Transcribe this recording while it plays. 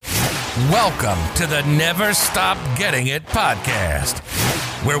Welcome to the Never Stop Getting It podcast,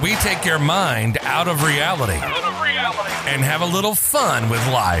 where we take your mind out of reality and have a little fun with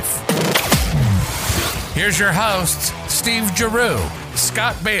life. Here's your hosts, Steve Giroux,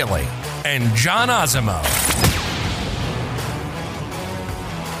 Scott Bailey, and John Osimo.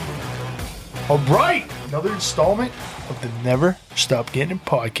 All right, another installment of the Never Stop Getting It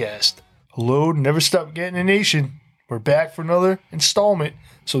podcast. Hello, Never Stop Getting It Nation. We're back for another installment,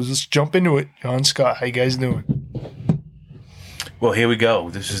 so let's jump into it. John, Scott, how you guys doing? Well, here we go.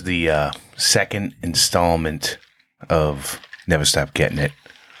 This is the second installment of Never Stop Getting It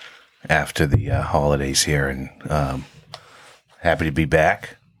after the holidays here, and happy to be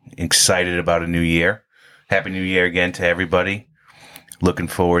back. Excited about a new year. Happy New Year again to everybody. Looking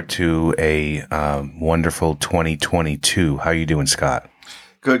forward to a wonderful 2022. How you doing, Scott?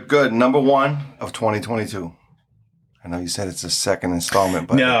 Good. Number one of 2022. I know you said it's the second installment,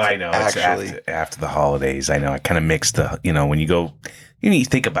 but no, I know. Actually, it's after the holidays. I know. I kind of mixed the, when you go, you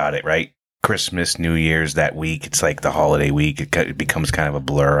think about it, right? Christmas, New Year's, that week, it's like the holiday week. It becomes kind of a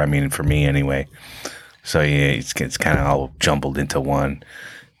blur. I mean, for me anyway. So yeah, it's kind of all jumbled into one.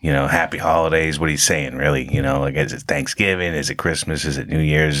 Happy holidays. What are you saying, really? Like, is it Thanksgiving? Is it Christmas? Is it New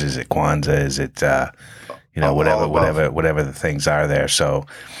Year's? Is it Kwanzaa? Is it, whatever the things are there. So,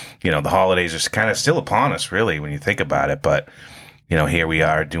 the holidays are kind of still upon us, really, when you think about it. But, here we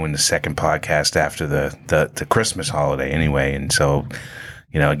are doing the second podcast after the Christmas holiday anyway. And so,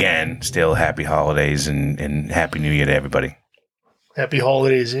 again, still happy holidays and happy New Year to everybody. Happy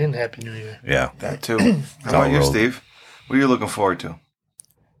holidays and happy New Year. Yeah. that too. How about you, Steve? What are you looking forward to?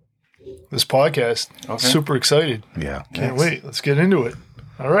 This podcast. Okay. Super excited. Yeah. Can't wait. Let's get into it.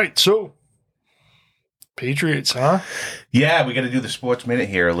 All right, so Patriots, huh? Yeah, we got to do the sports minute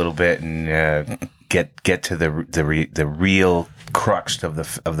here a little bit and get to the real crux of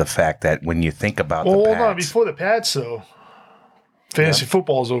the fact that when you think about Well, the hold Pats, on. Before the Pats, though, fantasy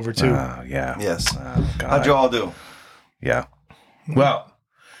football's over, too. Oh, yeah. Yes. Oh, God. How'd you all do? Yeah. Well,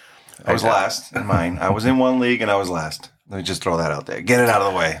 I was last in mine. I was in one league and I was last. Let me just throw that out there. Get it out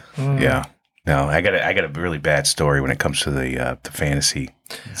of the way. yeah. No, I got a really bad story when it comes to the fantasy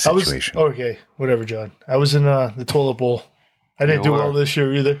situation. Okay, whatever, John. I was in the toilet bowl. I didn't You do were. well this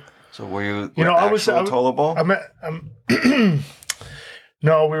year either. So were you? I was toilet bowl?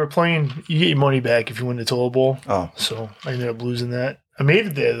 No, we were playing. You get your money back if you win the toilet bowl. Oh, So I ended up losing that. I made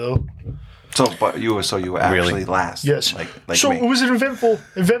it there though. but you were actually Really? last. Yes. like So me. it was an eventful.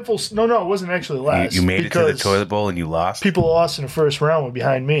 No, it wasn't actually last. You made it to the because toilet bowl and you lost? People lost in the first round were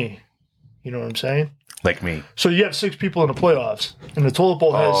behind me. You know what I'm saying? Like me. So you have 6 people in the playoffs, and the toilet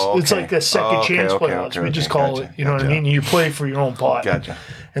bowl has it's okay. like a second chance playoffs. We just call gotcha, it. You know what I mean? You play for your own pot. Gotcha.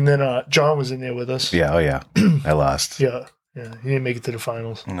 And then John was in there with us. Yeah. Oh, yeah. I lost. Yeah. He didn't make it to the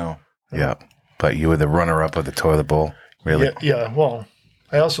finals. No. Yeah. But you were the runner-up of the toilet bowl. Really? Yeah. Well,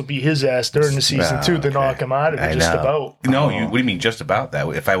 I also beat his ass during the season too to okay. knock him out of it. I Just know. about. No, what do you mean just about that?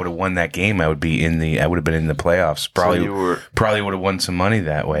 If I would have won that game, I would have been in the playoffs. Probably would have won some money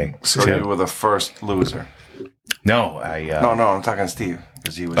that way. So too. you were the first loser. No, No, I'm talking to Steve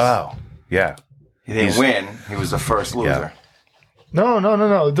because he was. Oh, yeah. He didn't win. He was the first loser.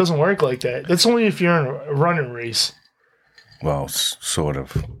 No. It doesn't work like that. That's only if you're in a running race. Well, sort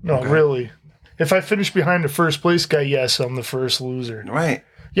of. No, really. If I finish behind the first place guy, yes, I'm the first loser. Right.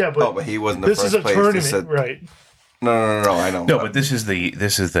 Yeah, but, But he wasn't the this first is a place. tournament, Said, right? No. I know. No, but this is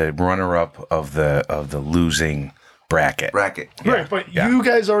the runner-up of the losing bracket. bracket. Yeah, Right, but yeah. you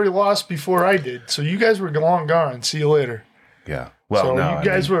guys already lost before I did, so you guys were long gone. See you later. Yeah. Well, So no, you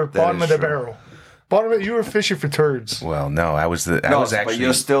guys were bottom is of the true. barrel. Bottom of you were fishing for turds. Well, no, I was But actually.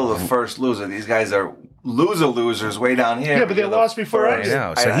 you're still the first loser. These guys are losers way down here. Yeah, but they You're the lost before I I did.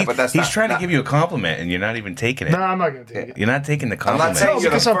 know. So but that's he's not- trying to not- give you a compliment, and you're not even taking it. No, I'm not going to take it. You're not taking the not compliment. saying No,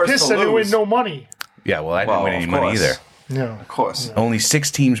 you're because the I'm first pissed to I didn't win lose. no money. Yeah, well, I didn't win any of money course. either. No. Of course. Only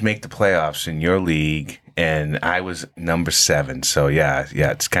 6 teams make the playoffs in your league, and I was number 7. So yeah,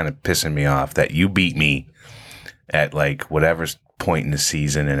 it's kind of pissing me off that you beat me at like whatever point in the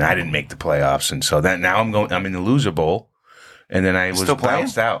season, and I didn't make the playoffs, and so now I'm in the loser bowl, and then I was still playing?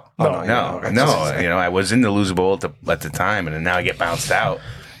 bounced out. Oh, no, no, you're no, not. I was in the loser bowl at the time, and then now I get bounced out.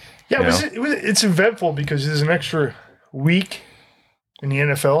 Yeah, You it's eventful because there's an extra week in the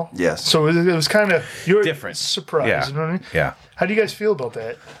NFL. Yes. So it was kind of you're Different. surprise. Yeah. You know what I mean? Yeah, How do you guys feel about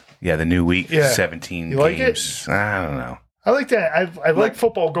that? yeah, the new week, Yeah. 17 You like it? games. I don't know. I like that. I like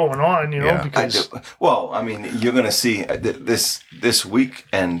football going on. You know, Yeah. I because do. Well, I mean, you're going to see this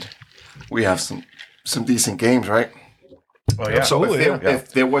weekend. We have some decent games, right? Oh yeah, So Absolutely,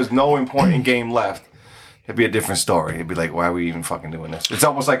 if there was no important game left, it'd be a different story. It'd be like, why are we even fucking doing this? It's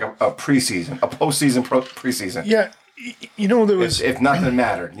almost like a preseason, a postseason preseason. Yeah, you know, there was If nothing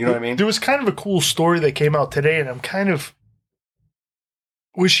mattered, you know what I mean? There was kind of a cool story that came out today, and I'm kind of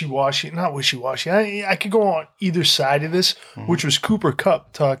wishy-washy. Not wishy-washy. I could go on either side of this, which was Cooper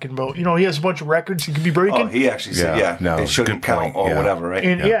Kupp talking about, you know, he has a bunch of records he could be breaking. Oh, he actually said, no, it it's a shouldn't good count point, or yeah. whatever, right?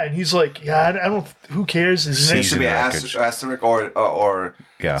 And and he's like, I don't. Who cares? His It name should be an records. asterisk or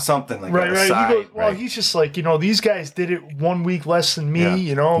Yeah. something like right. that. He Aside, goes, well, right? he's just like, you know, these guys did it 1 week less than me. Yeah.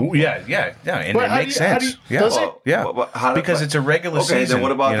 You know, Yeah, and But it how makes do you- how do sense. you- Yeah, does it? yeah, how did- because it's a regular Okay, season. then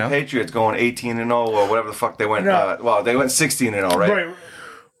what about you the know? Patriots going 18-0 or whatever the fuck they went? No. They went 16-0, right? right.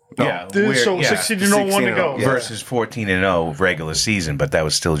 No. Yeah, Dude, so yeah. 16-1 to go. Yeah. versus 14-0 regular season, but that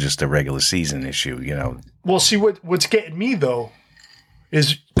was still just a regular season issue, you know. Well, see what's getting me though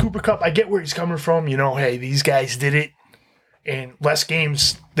is Cooper Kupp. I get where he's coming from. You know, hey, these guys did it in less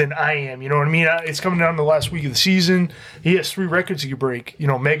games than I am. You know what I mean? It's coming down to the last week of the season. He has 3 records he could break. You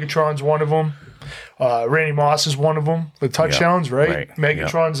know, Megatron's one of them. Randy Moss is one of them. The touchdowns, right?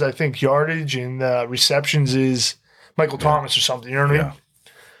 Megatron's, I think, yardage and receptions is Michael Thomas or something. You know what I mean? Yeah.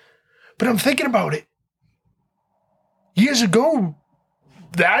 But I'm thinking about it. Years ago,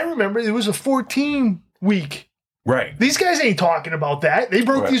 that I remember, it was a 14 week. Right. These guys ain't talking about that. They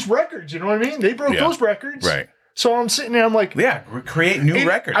broke Right. these records. You know what I mean? They broke Yeah. those records. Right. So I'm sitting there. I'm like, Yeah, create new and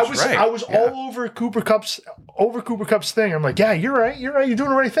records. I was right. all over Cooper Kupp's thing. I'm like, yeah, you're right. You're doing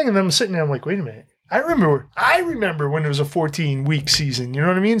the right thing. And then I'm sitting there. I'm like, wait a minute. I remember when it was a 14-week season. You know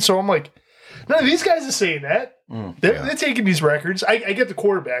what I mean? So I'm like, none of these guys are saying that. They're taking these records. I get the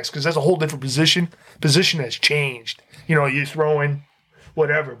quarterbacks because that's a whole different position. Position has changed. You know, you throw in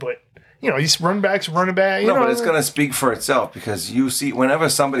whatever, but you know, these running backs, running back. You No, know, but it's going to speak for itself because you see, whenever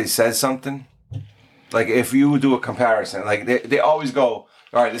somebody says something, like if you do a comparison, like they always go,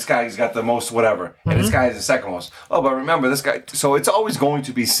 all right, this guy's got the most whatever, and this guy is the second most. Oh, but remember this guy. So it's always going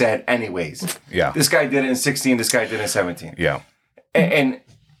to be said anyways. Yeah. This guy did it in 16. This guy did it in 17. Yeah. And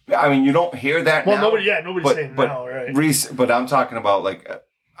I mean, you don't hear that well, now. nobody's saying now, right? But I'm talking about like,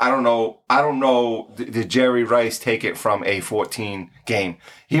 I don't know. Did Jerry Rice take it from a 14 game?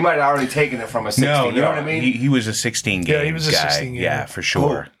 He might have already taken it from a 16. No, you know what I mean? He was a 16 game. Yeah, he was a guy. 16 game. Yeah, for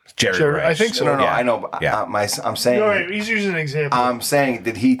sure. Jerry Jerry- I Rice. think so. No, Yeah. I know. But Yeah. I'm saying. All right, he's using an example. I'm saying,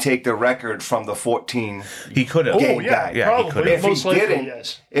 did he take the record from the 14 He could have. game yeah, guy? Yeah, he probably. could've. If he Most likely, didn't,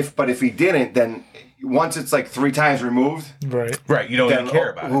 yes. But if he didn't, then once it's like 3 times removed, Right. Right. You don't then even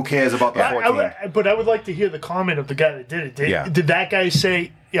care about who it. cares about the 14? But I would like to hear the comment of the guy that did it. Yeah. Did that guy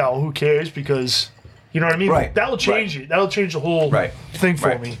say, who cares? Because, you know what I mean? Right. That'll change it. That'll change the whole Right. thing for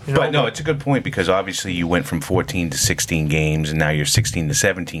Right. me. You know? But no, it's a good point because obviously you went from 14 to 16 games and now you're 16 to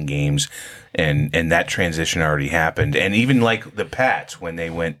 17 games and that transition already happened. And even like the Pats when they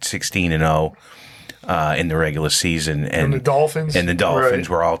went 16-0 in the regular season And the Dolphins. Right.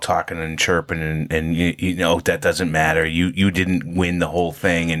 were all talking and chirping and you know that doesn't matter. You didn't win the whole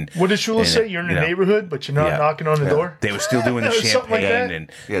thing. And What did Shula and, say? You're in the you know, nsomething but you're not yeah. knocking on the door? They were still doing the Something like champagne that?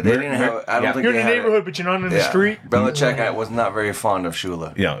 and Yeah, they didn't have. I don't think You're they in the had neighborhood, but you're not in the street? Belichick was not very fond of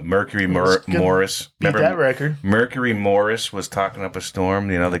Shula. you know, Mercury Let's get- Morris. Beat that record. Mercury Morris was talking up a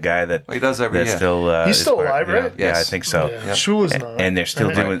storm. You know, the guy that He does every that's year. still He's is still part- alive, yeah, right? Yeah, I Yes. think so. Yeah. Shula's not. And they're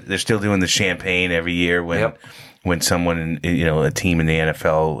still doing the champagne every year when someone a team in the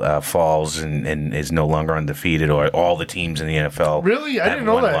NFL falls and is no longer undefeated, or all the teams in the NFL Really? I didn't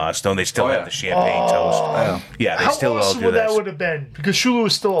know won, that. Lost. No, they still Oh, have yeah. the champagne toast. Yeah, they How still all awesome do would that that. would have been? Because Shula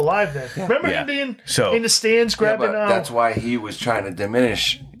was still alive then. Remember Yeah. him being So- in the stands Yeah, grabbing but that's why he was trying to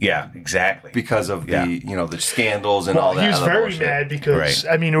diminish Yeah, exactly. because of Yeah. the scandals and all Well, that. he was other very bullshit. mad because,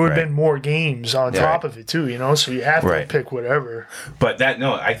 Right. I mean, it would have Right. been more games on top of it, too, so you have to Right. pick whatever. But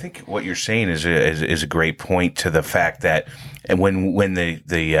I think what you're saying is a great point to the fact that, and when the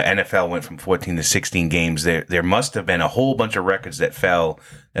NFL went from 14 to 16 games, there must have been a whole bunch of records that fell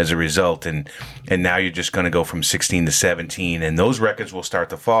as a result, and now you're just going to go from 16 to 17, and those records will start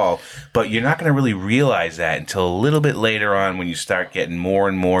to fall. But you're not going to really realize that until a little bit later on when you start getting more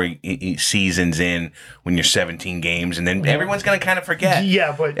and more seasons in, when you're 17 games, and then everyone's going to kind of forget.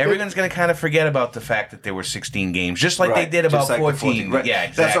 Yeah, but Everyone's going to kind of forget about the fact that there were 16 games, just like Right, they did about just like the 14. Right. Yeah,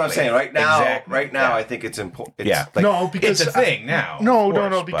 exactly. That's what I'm saying. Right now, Exactly. I Yeah. think it's important. Yeah. no, because It's a thing now. No, of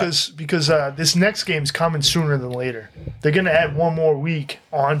course, but- because this next game's coming sooner than later. They're going to add one more week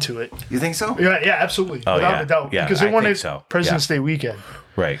onto it. You think so? Yeah, absolutely, Oh, without yeah. a doubt, Yeah, because they I won think it so. President's Day weekend.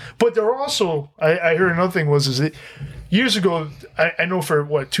 right. But they're also, I heard another thing is that years ago, I know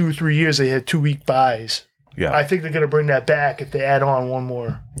for 2 or 3 years they had 2-week buys. Yeah. I think they're going to bring that back if they add on one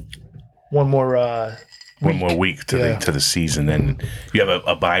more one more week to the season. Then you have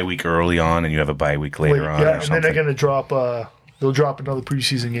a bye week early on, and you have a bye week later on. Yeah, and then they're going to drop. They'll drop another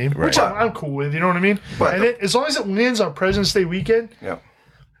preseason game, which I'm cool with. You know what I mean? But and as long as it lands on President's Day weekend. Yeah.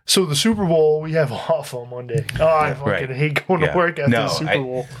 So the Super Bowl we have off on Monday. Oh, I fucking hate going to work after the Super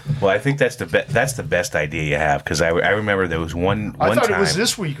Bowl. Well, I think that's the best idea you have, because I remember there was one I thought time, it was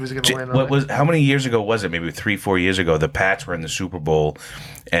this week was going to land on it. How many years ago was it? Maybe 3-4 years ago. The Pats were in the Super Bowl,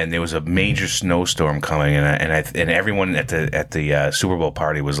 and there was a major snowstorm coming, and everyone at the Super Bowl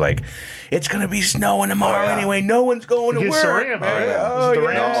party was like, "It's going to be snowing tomorrow anyway. No one's going to work." The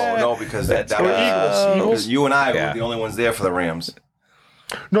Rams. No, because that Eagles. because you and I were the only ones there for the Rams.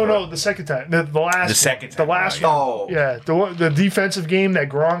 No, the second time. The last. The second time. The last one. Oh. Yeah, the defensive game that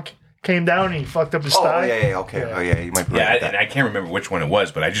Gronk came down and he fucked up his thigh. Okay. Yeah. Oh, yeah, you might be right. Yeah, and I can't remember which one it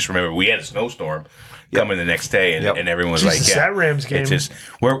was, but I just remember we had a snowstorm coming the next day, and everyone was Jesus, like, "Yeah, that Rams game." It's just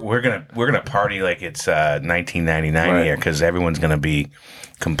we're gonna party like it's 1999 here, because everyone's gonna be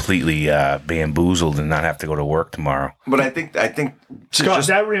completely bamboozled and not have to go to work tomorrow." But I think Scott,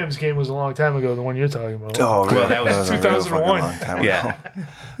 that Rams game was a long time ago. The one you're talking about. Oh, really? Well, that was 2001. Yeah.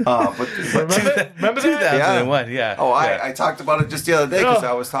 But Remember that? 2001, yeah. Oh, yeah. I talked about it just the other day because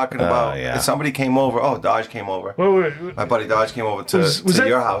I was talking about somebody came over. Oh, Dodge came over. Wait. My buddy Dodge came over to that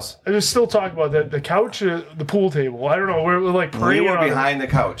your house. I was still talking about that. The couch, the pool table. I don't know. We're like We praying were on behind the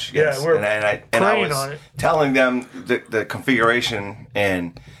couch. Yes. Yeah, we're and I praying was on it. telling them the configuration,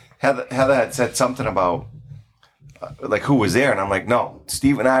 and Heather had said something about like who was there, and I'm like, no,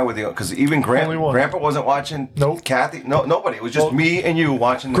 Steve and I were the, because even Grandpa wasn't watching. Nope. Kathy, nobody. It was just me and you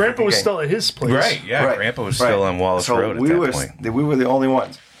watching. Grandpa was game. still at his place. Right, yeah. Right, Grandpa was still on Wallace Road at that point. We were the only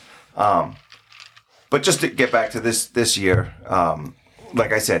ones. But just to get back to this year,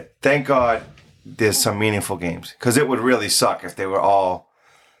 like I said, thank God there's some meaningful games, because it would really suck if they were all,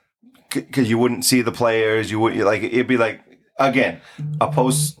 because you wouldn't see the players. You would it'd be like, again, a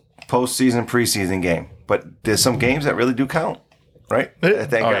postseason preseason game. But there's some games that really do count, right? I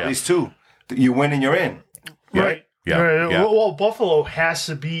think at least two. You win and you're in. Right. Yeah. Right. Yeah. Well, Buffalo has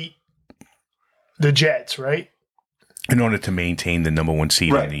to beat the Jets, right? In order to maintain the number one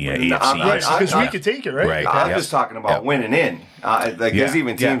seed in the AFC. Right, because we could take it, right? Right. I'm just talking about winning in. There's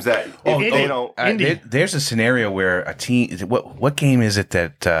even teams that if they don't. There's a scenario where a team. What game is it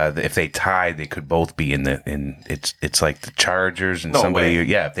that if they tie, they could both be in it's like the Chargers and somebody. Way.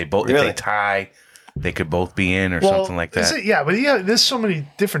 Yeah, if they tie, they could both be in or something like that. There's so many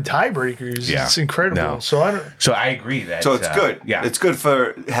different tiebreakers. Yeah. It's incredible. No. So I agree that. So it's good. Yeah, it's good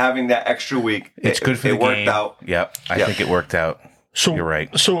for having that extra week. It's good for the game. It worked out. Yep, I think it worked out. So you're right.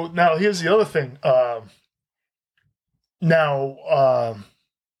 So now here's the other thing.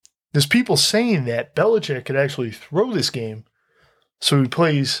 There's people saying that Belichick could actually throw this game, so he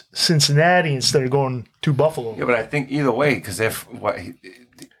plays Cincinnati instead of going to Buffalo. Yeah, but I think either way, because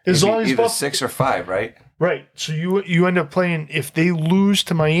as long as either 6 or 5, right? Right. So you end up playing. If they lose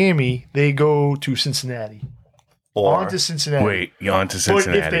to Miami, they go to Cincinnati. Or on to Cincinnati. On to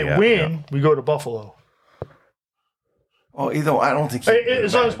Cincinnati. But if they win, we go to Buffalo. Well, either I don't think.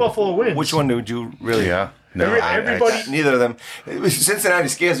 As long as Buffalo wins. Which one would you really? Yeah. No, everybody. Neither of them. Cincinnati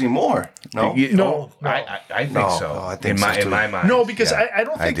scares me more. No. No. I think so. I think in my mind. No, because I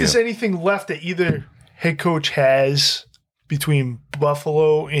don't think there's anything left that either head coach has between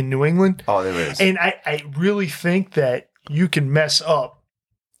Buffalo and New England. Oh, there is. And I really think that you can mess up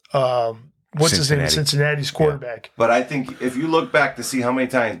what's his name? Cincinnati's quarterback. Yeah. But I think if you look back to see how many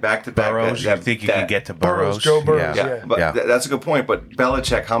times back-to-back... Burrows, you think you can get to Burrows? Joe Burrows, yeah. But that's a good point. But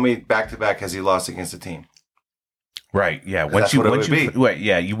Belichick, how many back-to-back has he lost against a team? Right, yeah.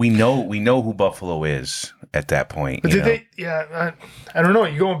 We know who Buffalo is at that point. But did they? Yeah, I don't know.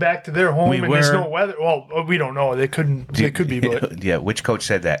 You're going back to their home and there's no weather. Well, we don't know. They could be, but yeah. Which coach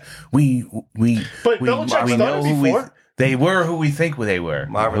said that? But Belichick's done it before. They were who we think they were.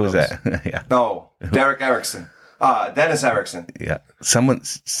 Marvin, who was that? Yeah. No, Derek Erickson. Dennis Erickson. Yeah. Someone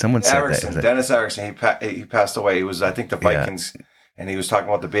said Erickson. that. Dennis Erickson. He passed away. He was, I think, the Vikings, and he was talking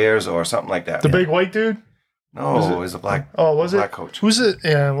about the Bears or something like that. The big white dude. No, it was a black. Oh, was it? Black coach. Who's it?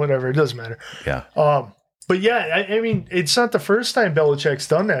 Yeah, whatever. It doesn't matter. Yeah. But yeah, I mean, it's not the first time Belichick's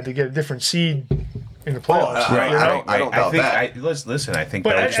done that to get a different seed in the playoffs. Right. I don't doubt that. Listen, I think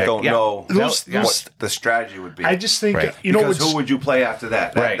but Belichick. I just don't know what the strategy would be. I just think because who would you play after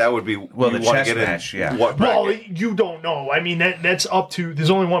that? That would be the chess match. Yeah. Well, you don't know. I mean, that's up to. There's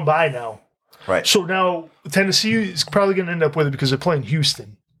only one bye now. Right. So now Tennessee is probably going to end up with it because they're playing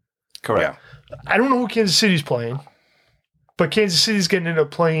Houston. Correct. Yeah. I don't know who Kansas City's playing, but Kansas City's going to end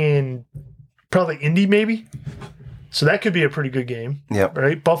up playing probably Indy, maybe. So that could be a pretty good game. Yep.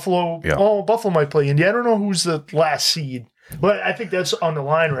 Right? Buffalo. Yeah. Oh, Buffalo might play Indy. I don't know who's the last seed. But I think that's on the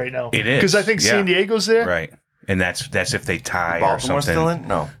line right now. It is. Because I think San Diego's there. Right. And that's if they tie Baltimore or something. still in?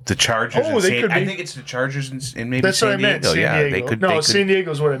 No. The Chargers. Oh, they could be. I think it's the Chargers and maybe That's San what I meant. Diego. San Yeah, Diego. they could. No, they could, San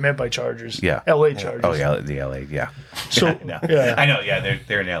Diego's what I meant by Chargers. Yeah. LA Chargers. Oh yeah, the LA. Yeah. So, No. yeah. I know. Yeah,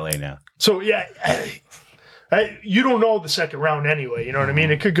 they're in LA now. So, yeah. You don't know the second round anyway. You know what I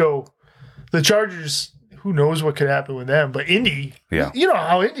mean? It could go. The Chargers, who knows what could happen with them. But Indy, Yeah. you know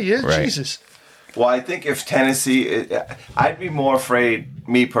how Indy is. Right. Jesus. Well, I think if Tennessee, I'd be more afraid.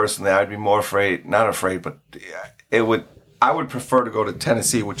 Me personally, I'd be more afraid. Not afraid, but I would prefer to go to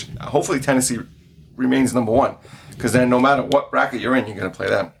Tennessee, which hopefully Tennessee remains number one, because then no matter what bracket you're in, you're going to play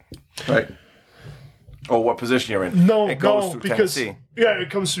them, right? Or what position you're in. No, it goes no, through because Tennessee. Yeah, it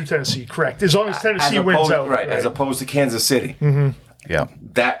comes through Tennessee. Correct. As long as Tennessee As wins opposed, out, right? As opposed to Kansas City, Yeah.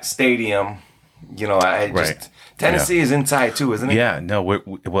 that stadium. You know, I just Right. Tennessee is inside too, isn't it? Yeah. No.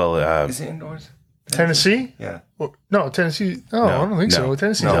 Well. Is it indoors? Tennessee. Yeah. Well, no, Tennessee. No, I don't think so.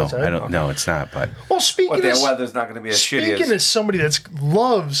 Tennessee's No, outside. I don't. No, it's not. But Well, speaking But their of weather's not going to be as shitty speaking as. as somebody that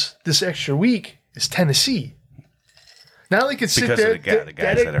loves this extra week is Tennessee. Now they can sit Because there. of the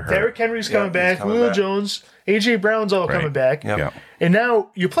guys that are hurt. Derrick Henry's Yeah, coming he's back. coming Julio back. Jones, AJ Brown's all Right. coming back. Yep. yeah. And now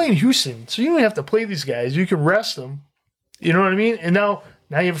you're playing Houston, so you don't have to play these guys. You can rest them. You know what I mean? And now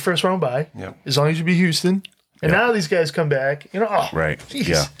you have a first round bye. Yep. As long as you beat Houston. And now these guys come back. You know, oh, Right. Geez.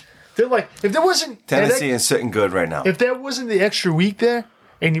 Yeah. They're like, if there wasn't Tennessee is sitting good right now. if that wasn't the extra week there,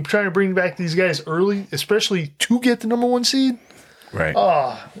 and you're trying to bring back these guys early, especially to get the number one seed, Right.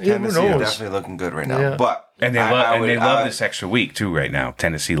 yeah, who Tennessee are knows? definitely looking good right now. Yeah. But and they I- love I would- love this extra week too. Right now,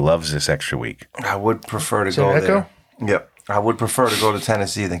 Tennessee loves this extra week. I would prefer to that go Echo? there. Yep. I would prefer to go to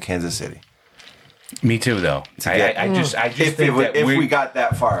Tennessee than Kansas City. Me too, though. I just If think that we got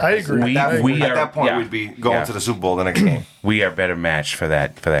that far. I agree. At that, We point, at are- that point yeah. we'd be going Yeah. to the Super Bowl the next game. we are better matched for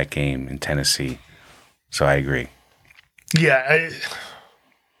that game in Tennessee. So I agree. Yeah, I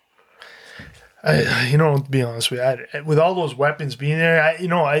you know, to be honest with you, with all those weapons being there,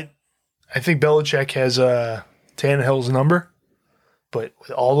 I think Belichick has Tannehill's number, but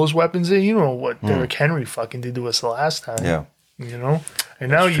with all those weapons there, you know what Derrick Henry fucking did to us the last time. Yeah. You know,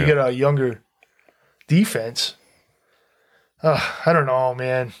 and now you true. get a younger defense. I don't know,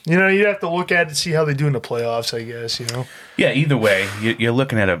 man. You know, you have to look at it and see how they do in the playoffs, I guess, you know. Yeah, either way, you're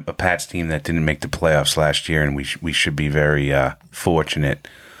looking at a Pats team that didn't make the playoffs last year, and we should be very fortunate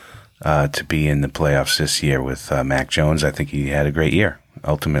to be in the playoffs this year with Mac Jones. I think he had a great year,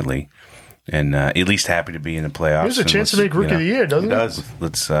 ultimately, and at least happy to be in the playoffs. There's a and chance to let's, make Rookie of the Year, doesn't It it? does.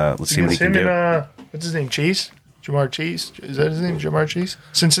 Let's see what he Against can him do. and, what's his name, Chase? Jamar Chase? Is that his name, Jamar Chase?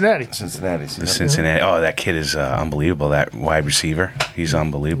 Cincinnati. Cincinnati. See that? Cincinnati. Oh, that kid is unbelievable. That wide receiver, he's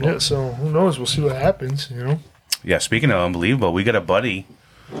unbelievable. Yeah, so who knows? We'll see what happens, you know. Yeah, speaking of unbelievable, we got a buddy,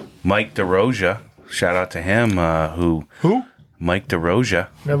 Mike DeRoja. Shout out to him. Who? Mike DeRoja.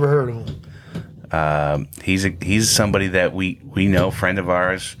 Never heard of him. He's somebody that we know, friend of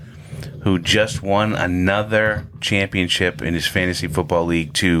ours, who just won another championship in his fantasy football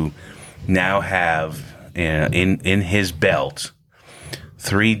league to now have in his belt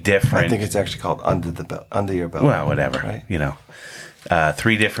 3 different. I think it's actually called under your belt. Well, whatever. Right? You know,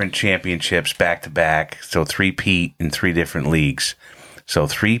 3 different championships back to back. So 3-peat in 3 different leagues. So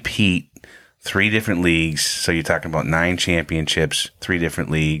 3-peat, 3 different leagues. So you're talking about 9 championships, 3 different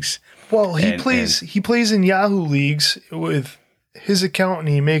leagues. Well, he And- plays in Yahoo leagues with his account, and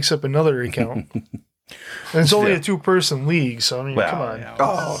he makes up another account. And it's only a 2-person league, so I mean, Well, come on. yeah.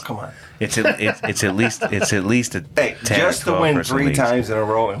 Oh, come on. It's at least a Hey, 10 just to 12 win person 3 leagues. times in a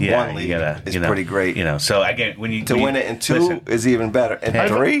row in Yeah, one league you gotta, is you know, pretty great. You know, so again, when you To win it in 2 is even better. And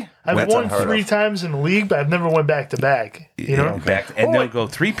 3? I've That's won unheard 3 of. times in the league, but I've never went back to back. You know, back and Oh, they'll go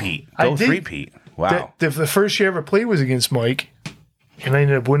 3-peat. I Go did- 3-peat. Wow. the first year I ever played was against Mike, and I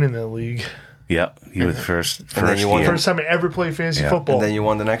ended up winning that league. Yep. You were the first then you won year. First time I ever played fantasy Yeah. football. And then you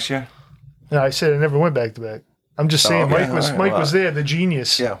won the next year? No, I said I never went back to back. I'm just saying, okay. Mike was All right, Mike well, was there, the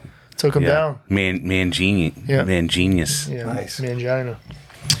genius. Yeah. Took him Yeah. down. Man genius. Yeah. Man genius. Yeah, Nice. Mangina.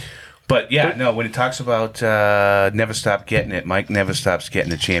 But yeah, no, when it talks about never stop getting it, Mike never stops getting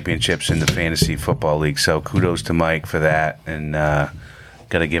the championships in the fantasy football league. So kudos to Mike for that, and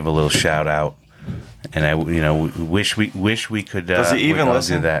got to give a little shout out. And I, wish we could. Does he we even could all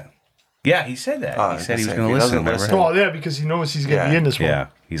listen? Do that. Yeah, he said that. Oh, he said he was if going he to doesn't listen. listen- Remember? Oh yeah, because he knows he's gonna Yeah. be in this one. Yeah,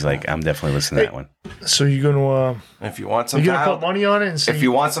 he's like, I'm definitely listening to that one. So you're gonna If you want some you gonna tile, put money on it and say, if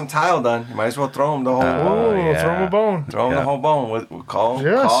you want some tile done, you might as well throw him the whole oh, yeah. throw him a bone. throw him Yeah. the whole bone. Call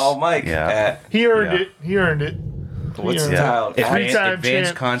Yes. Mike. Yeah. He earned Yeah. it. He earned it. What's Yeah. tile? Three-time Advanced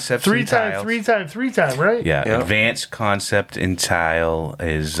champ. concepts Three in time, tile. three time, right? Yeah, Yeah. Advanced Concept in Tile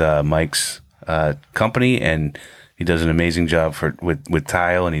is Mike's company, and he does an amazing job with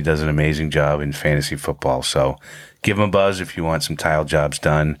tile, and he does an amazing job in fantasy football. So give him a buzz if you want some tile jobs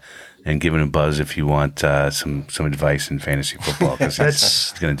done, and give him a buzz if you want some advice in fantasy football, because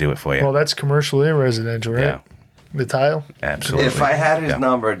he's going to do it for you. Well, that's commercial and residential, right? Yeah, The tile. absolutely. If I had his Yeah.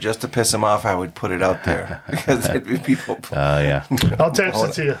 number just to piss him off, I would put it out there because there'd be people Yeah. I'll text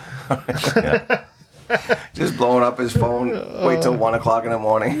it to you. just blowing up his phone. Wait till 1 o'clock in the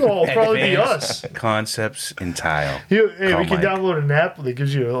morning. No, it'll probably be us. Advanced Concepts in Tile. Hey, Call we can Mike. download an app that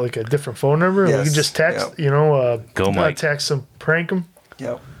gives you like a different phone number. And we Yes. can just text, Yep. Go, Mike. text them, prank them.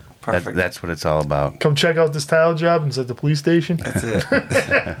 Yep, perfect. That's what it's all about. Come check out this tile job and at the police station. That's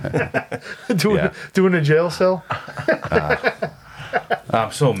it. doing a jail cell.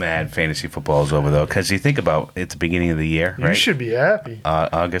 I'm so mad fantasy football is over, though, because you think about at the beginning of the year, You right? should be happy.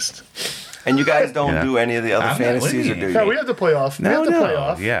 August. And you guys don't Yeah. do any of the other I'm not fantasies, or with do you. No, you? we have the playoff. We have the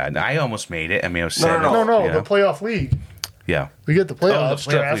playoff. Yeah, and I almost made it. I mean, I was No, no, seven. no. No, you know? the playoff league. Yeah. We get the Oh, playoffs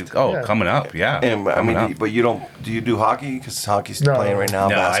the playoff draft. league. Oh, Yeah. coming up. Yeah. And I coming mean, up. but you don't. Do you do hockey? Because hockey's No. playing right now.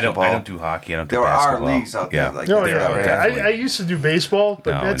 No, basketball. I don't do hockey. I don't do There are basketball. leagues out there Yeah. like No, that. yeah. are definitely. I used to do baseball,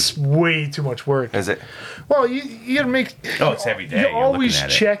 but No, that's way too much work. Is it? Well, you gotta make. Oh, it's every day. You're You're always looking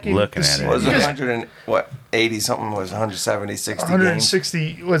at it. checking. Looking to at see- it. Was it because 100 and what? 80 something was 170, 60 games.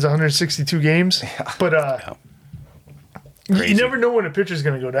 160 was 162 games, but you Crazy. never know when a pitcher's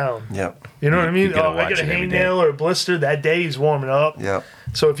gonna go down. Yep. You know what I mean? you gotta Oh, I watch got a it every day. hangnail or a blister that day. He's warming up. Yep.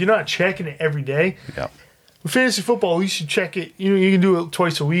 So if you're not checking it every day, Yeah. with fantasy football, you should check it. You know, you can do it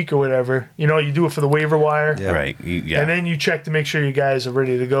twice a week or whatever. You know, you do it for the waiver wire, Yeah. Right. Yeah. and then you check to make sure you guys are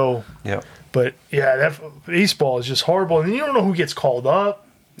ready to go. Yep. But yeah, that baseball is just horrible, and you don't know who gets called up.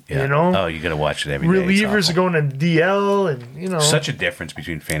 Yeah. You know, Oh, you got to watch it every day. It's relievers are awful. going to DL, and you know, Such a difference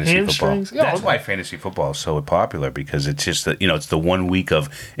between fantasy Hamstrings. football. Yeah. That's why fantasy football is so popular, because it's just that, it's the 1 week of,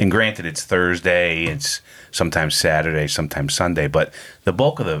 and granted it's Thursday, it's sometimes Saturday, sometimes Sunday, but the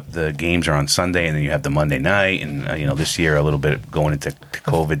bulk of the games are on Sunday, and then you have the Monday night, and this year a little bit going into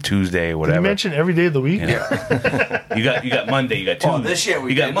COVID Tuesday or you whatever. mentioned every day of the week. You got Monday, you got Tuesday. Oh, this year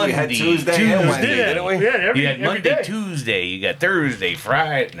we you got did. Monday, We had Tuesday and Wednesday, Yeah, didn't we? yeah, every, You had every Monday, day. Tuesday. You got Thursday,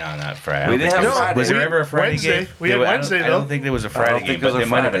 Friday. No, not Friday. I We don't didn't think have there was- Friday. Was there We- ever a Friday Wednesday. game? We had I don't- Wednesday, I though. don't think there was a Friday think game, there was but a there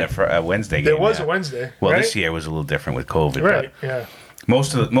might have been Friday. a Wednesday game. There was yeah. a Wednesday. Well, right? this year was a little different with COVID, right? but Yeah.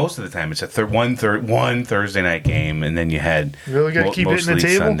 most of the time it's a one Thursday night game, and then you had Really gotta keep hitting the mostly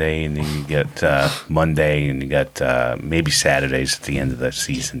table? Sunday, and then you get Monday, and you got maybe Saturdays at the end of the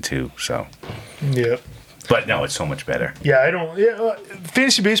season too. So, Yeah. but no, it's so much better. Yeah, I don't. Yeah,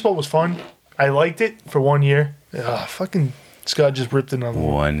 fantasy baseball was fun. I liked it for 1 year. Fucking Scott just ripped another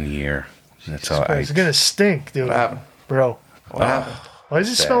one. 1 year. That's all. It's gonna stink, dude. What happened? Bro, What happened? why does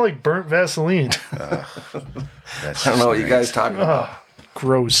it smell like burnt Vaseline? That's I don't know what you just guys talking about.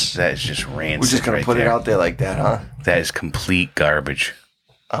 Gross. That is just rancid. We're just gonna right put it there. out there like that, huh? That is complete garbage.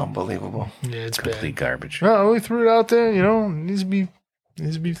 Unbelievable. Yeah, it's Complete bad. garbage. No, we threw it out there. You know, it needs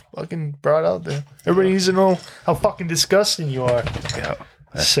to be fucking brought out there. Everybody needs to know how fucking disgusting you are. Yeah.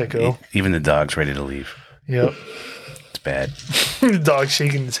 Sicko. Even the dog's ready to leave. Yep. It's bad. The dog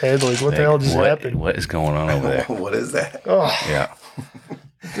shaking his head like, what the hell just happened? What is going on over there? What is that? Oh, Yeah.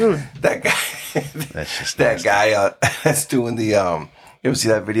 dude. That guy. That's just That nasty. guy that's doing the you ever see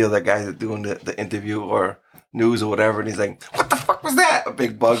that video of that guy that's doing the interview or news or whatever, and he's like, what the fuck was that? A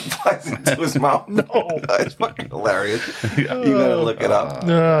big bug flies into his mouth. No. It's fucking hilarious. You gotta look it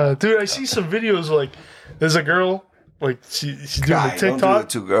up. Dude, I see some videos like there's a girl like she's doing Guy, the don't do TikTok. the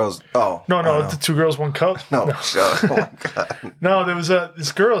two girls. Oh. No, the two girls, one cup. No, shut up. Oh my god. No, there was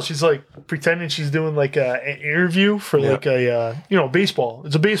this girl. She's like pretending she's doing like an interview for like a baseball.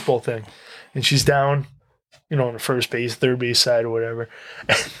 It's a baseball thing, and she's down, on the first base, third base side or whatever.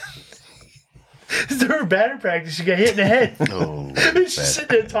 During her batter practice, she got hit in the head. Oh, She's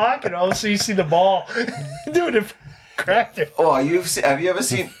sitting there talking. All of a sudden, you see the ball, dude, it cracked her. Oh, have you ever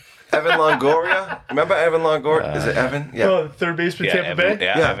seen Evan Longoria? Remember Evan Longoria? Is it Evan? Yeah. Oh, third baseman, yeah, Tampa Evan, Bay.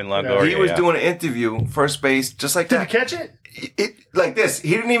 yeah, Yeah. Evan Longoria. He was yeah. doing an interview, first base, just like Did that. you catch it? It like this. He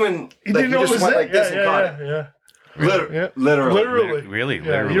didn't even. He like, didn't know it just was went it. like this and caught it. Yeah. Literally. Literally. Really, Yeah,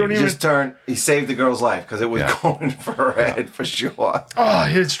 literally. you don't He even. just turned. He saved the girl's life because it was Yeah. going for her head for sure. Oh,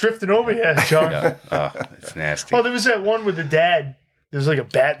 it's drifting over here, John. Yeah. Oh, it's nasty. Oh, there was that one with the dad. There was like a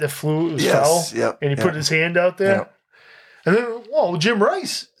bat that flew. It was Yes, foul. yep, And he put yep. his hand out there. Yep. And then, whoa, Jim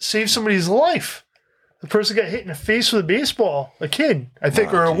Rice saved somebody's life. The person got hit in the face with a baseball. A kid, I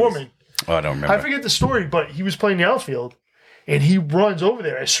think, Oh, or a geez. woman. Oh, I don't remember. I forget the story, but he was playing the outfield. And he runs over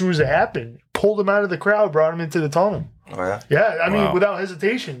there as soon as it happened, pulled him out of the crowd, brought him into the tunnel. Oh, yeah? Yeah, I mean, Wow. without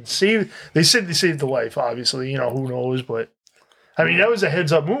hesitation. They said they saved the life, obviously. Who knows, but I mean, that was a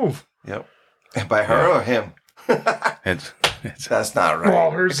heads-up move. Yep. And by her or him? It's That's not right.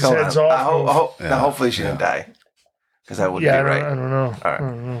 Well, hers is Come on. heads off. Now, hopefully she didn't die. Because that would Yeah, be right. I don't know. All right. I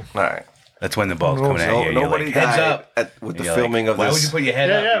don't know. All right. That's when the ball's coming at you. You're Nobody like, heads died up. with the You're filming like, of why this. would you put your head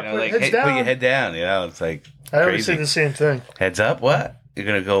Yeah, up? yeah, You know, put like, heads put your down. head down. It's like I always crazy. say the same thing. Heads up, what? You're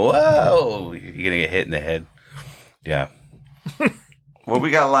going to go, whoa. You're going to get hit in the head. Yeah. What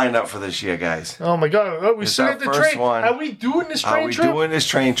we got lined up for this year, guys? Oh my God! Oh, we It's still our got the first train. one. Are we doing this train Are we trip? doing this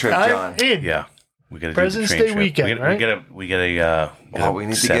train trip, John? I'm in. Yeah. We got to President's do the Day train trip. weekend, right? We got to Well, we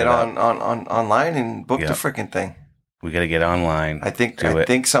need to set get it up. on online and book Yeah. the freaking thing. We got to get online. I think do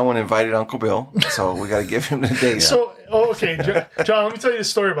it. someone invited Uncle Bill, so we got to give him the date. So, okay, John, let me tell you the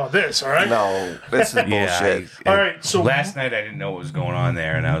story about this. All right. No, this is bullshit. All right, so- last night I didn't know what was going on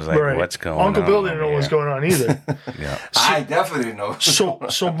there, and I was like, Right. "What's going on?" Uncle Bill didn't know what was going on either. Yeah. I definitely didn't know.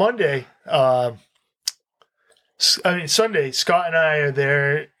 So Monday, Sunday, Scott and I are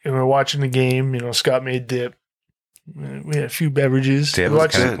there and we're watching the game. Scott made dip. We had a few beverages. Dip, We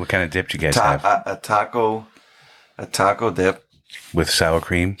what watched- kind of dip do you guys have? a taco dip. With sour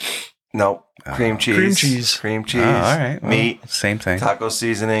cream? No, cream cheese. Cream cheese. Cream cheese. Oh, all right. Well, Meat. Same thing. Taco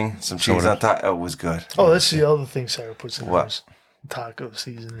seasoning. Some cheese on top. Oh, it was good. Oh, that's the other thing Sarah puts in What? hers. Taco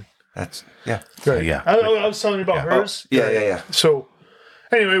seasoning. That's yeah. Right. yeah. I was telling you about Yeah. hers. Yeah. So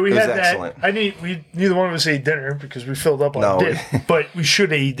anyway, we It was had that. excellent. We neither one of us ate dinner because we filled up on No. dip, but we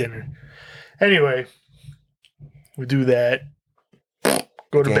should have eat dinner. Anyway, we do that.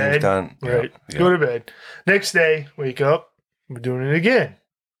 Go to Game's bed. done. Right. Yeah. Go to bed. Next day, wake up. We're doing it again.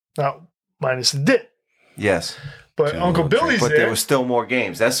 Now, minus the dip. Yes, But Two, Uncle three. Billy's but there. there was still more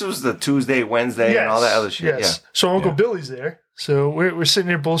games. This was the Tuesday, Wednesday, and all that other shit. Yes. So Uncle Yeah. Billy's there. So we're sitting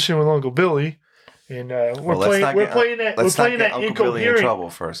there bullshitting with Uncle Billy, and Yeah. we're playing that Uncle Billy in incoherent. trouble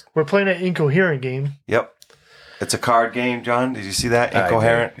first. We're playing that incoherent game. Yep. It's a card game, John. Did you see that? I did.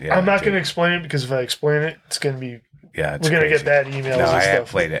 Incoherent. Yeah, I'm I not did. going to explain it because if I explain it, it's going to be Yeah, it's we're going to crazy. get bad emails No, and I have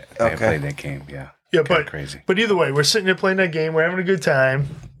stuff. played it. I have Okay. played that game. Yeah. Yeah, Kinda but crazy. But either way, we're sitting there playing that game. We're having a good time.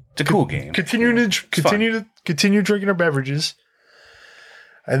 It's a cool game. Continue drinking our beverages,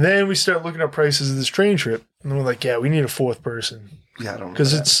 and then we start looking at prices of this train trip, and we're like, yeah, we need a fourth person Yeah, I don't know.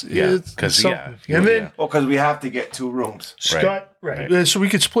 because that. it's something. yeah. And then Well, because we have to get 2 rooms. Scott, right. So we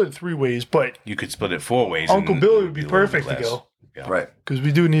could split it 3 ways, but You could split it 4 ways. Uncle and Billy it would be a little bit perfect to less. go Yeah. Right. because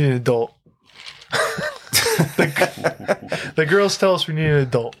we do need an adult. The girls tell us we need an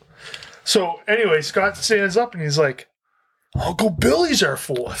adult. So anyway, Scott stands up and he's like, Uncle Billy's our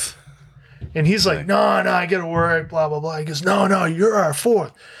fourth. And he's like, no, I got to work, blah, blah, blah. He goes, no, you're our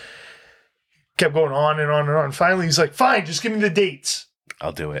fourth. Kept going on and on and on. Finally, he's like, fine, just give me the dates.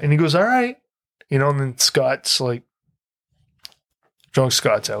 I'll do it. And he goes, all right. And then Scott's like, drunk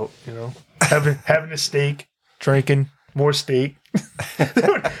Scott's out, having a steak, drinking more steak.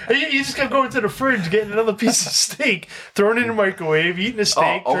 He just kept going to the fridge, getting another piece of steak, throwing it in the microwave, eating a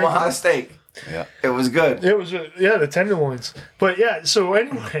steak. Oh, Omaha drinking- steak. Yeah. It was good. It was, the tenderloins. But yeah, so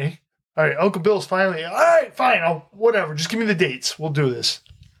anyway, all right, Uncle Bill's finally, all right, fine, whatever, just give me the dates. We'll do this.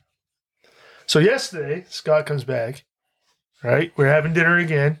 So yesterday, Scott comes back, right? We're having dinner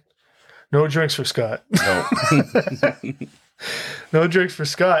again. No drinks for Scott. No. No drinks for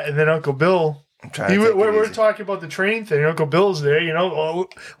Scott. And then Uncle Bill, I'm trying to take we're it easy. talking about the train thing. Uncle Bill's there,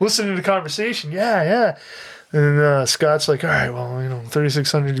 listening to the conversation. Yeah. And Scott's like, all right, well,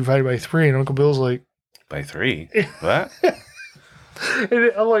 3,600 divided by 3. And Uncle Bill's like, By 3. What?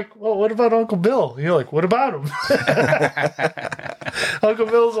 and I'm like, well, what about Uncle Bill? And you're like, what about him? Uncle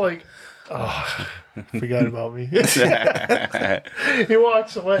Bill's like, oh, forgot about me. He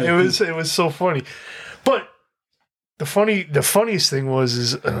walks away. It was so funny. But the funniest thing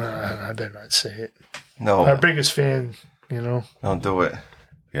was I better not say it. No, Our biggest fan, don't do it.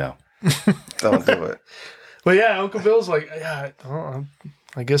 Yeah. Don't do it. But yeah, Uncle Bill's like, yeah,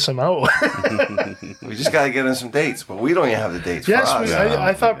 I guess I'm out. We just got to get in some dates, but we don't even have the dates Yes, for us.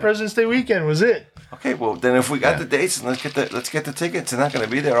 I thought President's Day weekend was it. Okay, well then if we got the dates, then let's get the tickets. They're not going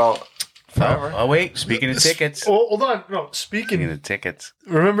to be there all forever. Oh, wait. Speaking of tickets. Oh, hold on. No, Speaking speaking. of tickets.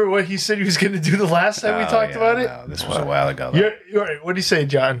 Remember what he said he was going to do the last time we Oh, talked yeah, about it? no, this was a while ago. Though. You're right. What did he say,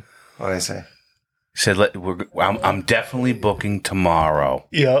 John? What did I say? He said, I'm definitely booking tomorrow.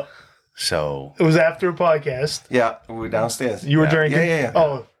 Yeah, So, it was after a podcast. Yeah, we were downstairs. You were drinking. Yeah.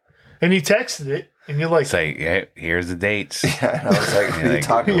 Oh, and he texted it, and you're like, say, yeah, here's the dates. Yeah, and I was like, what are you like,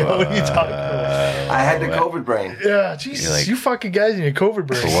 talking "Yo, about? what are you talking about?" I had the COVID brain. Yeah, Jesus, You're like, you fucking guys in your COVID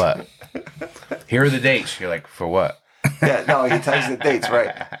break. For what? Here are the dates. You're like, for what? Yeah, no, he tells you the dates,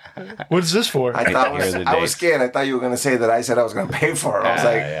 right? What's this for? I was scared. I thought you were going to say that I said I was going to pay for it. I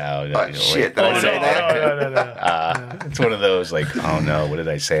was like, shit, did I say that? No. It's one of those like, oh no, what did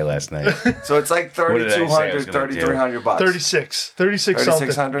I say last night? So it's like $3,200, $3,300. 36 something.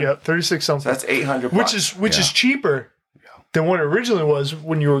 3,600? Yep, 36 something. So that's $800. Which is cheaper than what it originally was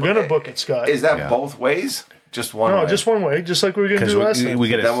when you were going to book it, Scott. Is that both ways? Just one way? No, just one way, just like we were going to do last time. Then we're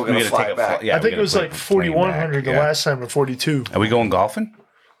gonna fly back. I think it was like 4,100 the last time or 42. Are we going golfing?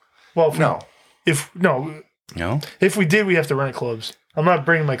 Well, No. No. If we did, we have to rent clubs. I'm not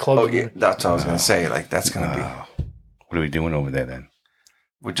bringing my clubs. Oh, with yeah, me. that's what I was going to say. Like, that's going to be... What are we doing over there then?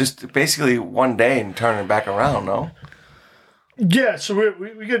 We're just basically one day and turning back around, no? Yeah, so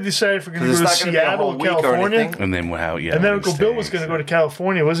we got to decide if we're going to go to It's not gonna be a Seattle, whole week or California. anything. And then how? Yeah. And then we Uncle stay, Bill was going to so- go to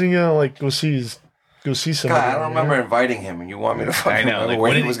California. Wasn't he going to go see somebody? God, I don't remember inviting him, and you want me to I fucking know. remember Like,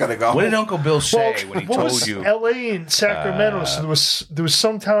 where he was going to go. What did Uncle Bill say when he what told was you? L.A. and Sacramento? So there was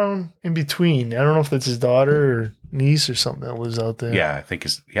some town in between. I don't know if that's his daughter or niece or something that lives out there. Yeah, I think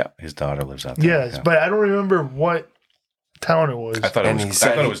his daughter lives out there. Yes, but I don't remember what town it was. I thought And it he was.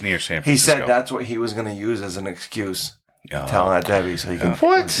 said I thought he- it was near San He Francisco. said that's what he was going to use as an excuse, Oh, telling that Debbie so he can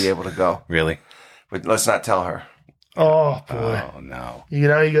What? be able to go. really? But let's not tell her. Oh boy! Oh no! You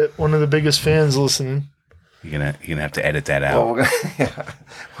got one of the biggest fans listening. You're gonna have to edit that out. Well,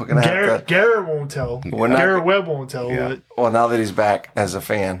 we're gonna have to. Garrett won't tell. We're not- Garrett Webb won't tell. Yeah. But, Well, now that he's back as a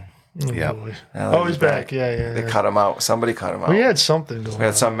fan, Yep. boy. now that Oh, he's back. Yeah. They cut him out. Somebody cut him out. We had something going We had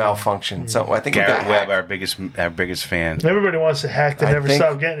on. some malfunction. So I think we Garrett got Webb, hacked. our biggest fan, Everybody wants to hack to I never think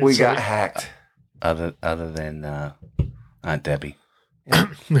stop getting it. we so got hacked. other than Aunt Debbie.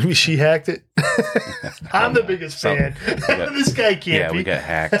 maybe she hacked it. I'm the biggest fan. got- This guy can't Yeah, be. we got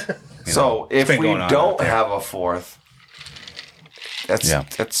hacked. You So know, it's if been we going on out don't there. have a fourth,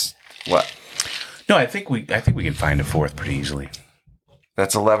 that's what? No, I think we can find a fourth pretty easily.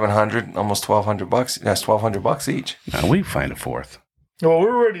 That's $1,100, almost $1,200. That's $1,200 each. No, we can find a fourth. Well, we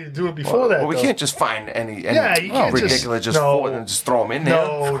were ready to do it before that. Well, we though. can't just find any Yeah, you can't ridiculous just- just no. four and just throw them in there.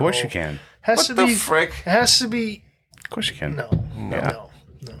 No, Of course you can. Has What to the be. frick? It has to be. Of course you can. No.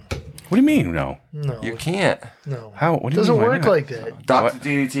 What do you mean? No. You can't. No. How? What do It you doesn't mean? Why work not? like that. Dr.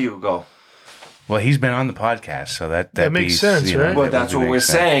 DDT will go. Well, he's been on the podcast, so that makes sense, right? But that's what we're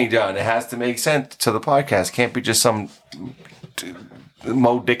saying. saying, John. It has to make sense to the podcast. Can't be just some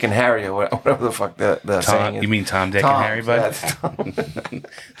Mo, Dick, and Harry or whatever the fuck the saying Tom, is. you mean Tom, Dick, Tom, and Harry, bud? that's Tom.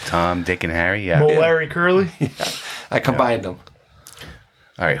 Tom, Dick, and Harry. Yeah. Mo, Larry, Curly. I combined them.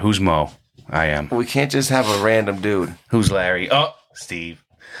 All right. Who's Mo? I am. We can't just have a random dude. Who's Larry? Oh, Steve.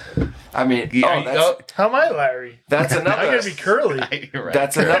 I mean, Yeah, How am I, Larry? that's I another. gotta be Curly. You're right.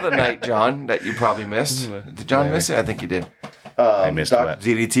 That's another night, John, that you probably missed. Did John miss it? I think he did. I missed Dr. what?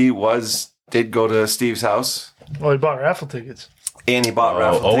 DDT did go to Steve's house, Oh, he bought raffle tickets. and he bought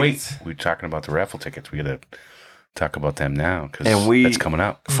raffle Oh, tickets. wait. We're talking about the raffle tickets. We got to talk about them now because And we- that's coming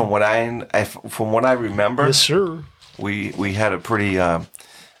up. From what I remember, Yes, sir. we had a pretty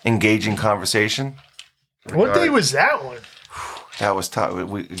engaging conversation. What day was that one? That was tough.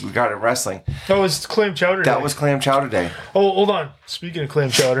 We got it wrestling. That was clam chowder. That day. was clam chowder day. Oh, hold on. Speaking of clam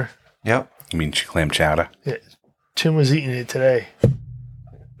chowder, Yep. You mean clam chowder? yeah, Tim was eating it today.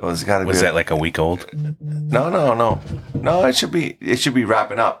 Well, it's got to be. Was that like a week old? No. It should be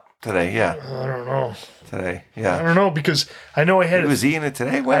wrapping up today. Yeah, I don't know. today. I Yeah. don't know because I know I had He it. was eating it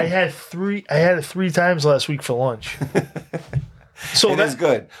today. I When? had it 3 times last week for lunch. So It is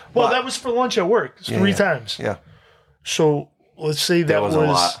good. Well, but- that was for lunch at work. It's 3 yeah. times. Yeah. So let's say that was a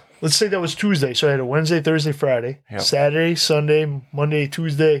lot. Let's say that was Tuesday. So I had a Wednesday, Thursday, Friday, Yep. Saturday, Sunday, Monday,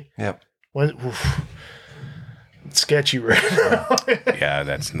 Tuesday. Yep. It's sketchy right now. Yeah,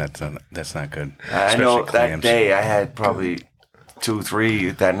 that's not good. I know Especially clams. that day I had probably 2,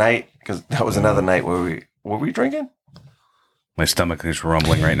 3 that night because that was another night where were we drinking? My stomach is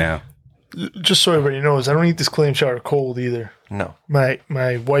rumbling right now. Just so everybody knows, I don't eat this clam chowder cold either. No. My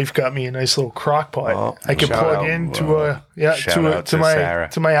wife got me a nice little crock pot. Oh, I can shout plug out. into Shout out to my Sarah.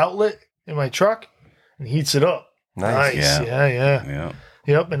 to my outlet in my truck and heats it up. Nice. Yeah. Yeah. Yeah.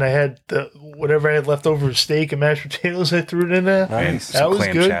 Yep. And I had whatever I had left over, steak and mashed potatoes. I threw it in there. And Nice. some That was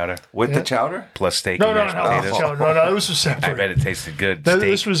clam good. chowder With Yeah. the chowder? plus steak No, and no, mashed no, potatoes. no. This was separate. I bet it tasted good. That- Steak,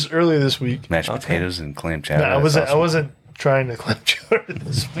 this was earlier this week. mashed potatoes, and clam chowder. No, I That's wasn't. I awesome. wasn't trying to clam chowder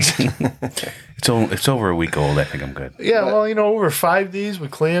this week. It's over a week old. I think I'm good. Yeah, well, over 5 days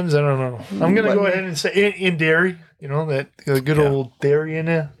with clams, I don't know. I'm gonna go ahead and say in dairy. That good old dairy in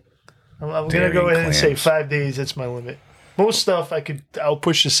there. I'm gonna Dairy go and ahead and say clams. 5 days. That's my limit. Most stuff I'll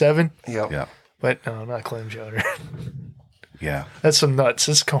push to 7, Yep. Yeah. but no, not clam chowder. Yeah. That's some nuts.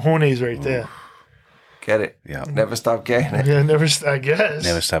 That's cojones right there. Get it. Yeah. Never stop getting it. Yeah, never. I guess.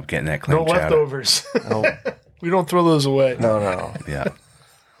 Never stop getting that clam No chowder. leftovers. No. We don't throw those away. No. Yeah.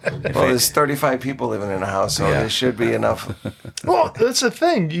 Well, there's 35 people living in a house, so Yeah. there should be enough. Well, that's the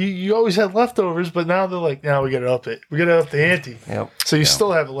thing. You always had leftovers, but now they're like, now we got to up it. We got to up the ante. Yep. So you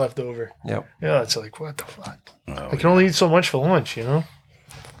still have it left over. Yep. Yeah, it's like, what the fuck? Oh, I can only eat so much for lunch, you know?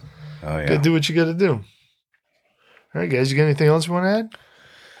 Oh, yeah. Gotta do what you gotta do. All right, guys, you got anything else you want to add?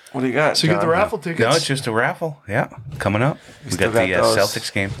 What do you got? So you get the John? raffle tickets. No, it's just a raffle. Yeah. Coming up. We still got the got those.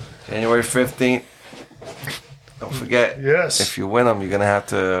 Celtics game. January 15th. Don't forget. Yes. If you win them, you're gonna have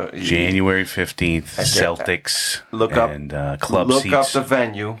to January 15th, I said- Celtics. Look up- and club look seats. up the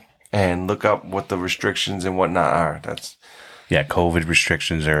venue and look up what the restrictions and whatnot are. That's Yeah, COVID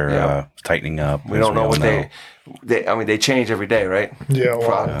restrictions are Yeah. Tightening up. we as don't know all what they. I mean, they change every day, right? Yeah,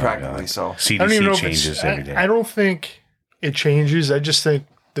 well, Practically. So CDC I don't even know if changes it's. every day. I don't think it changes. I just think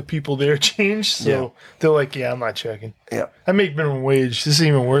the people there change. So Yeah. they're like, yeah, I'm not checking. yeah, I make minimum wage. This isn't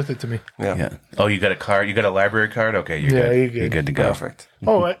even worth it to me. yeah, Yeah. Oh, you got a card? You got a library card? Okay, you're Yeah, good. you're good. You're good to go. perfect.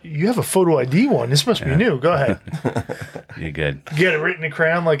 Oh, you have a photo ID one. This must be new. Go ahead. You're good. Get it written in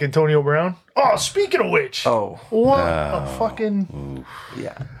crayon like Antonio Brown. Oh, speaking of which. Oh, What a fucking.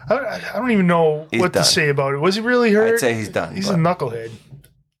 yeah. I don't even know He's what done. to say about it. Was he really hurt? I'd say he's done. He's but, a knucklehead.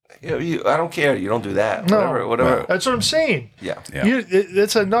 I don't care. You don't do that. No. Whatever. That's what I'm saying. Yeah. Yeah.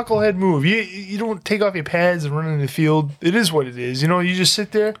 That's a knucklehead move. You don't take off your pads and run in the field. It is what it is. You know, you just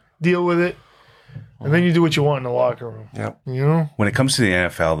sit there, deal with it, and then you do what you want in the locker room. Yep. You know? When it comes to the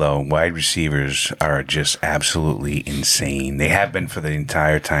NFL, though, wide receivers are just absolutely insane. They have been for the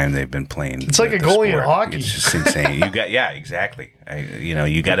entire time they've been playing. It's like the a goalie in sport. hockey. It's just insane. Exactly.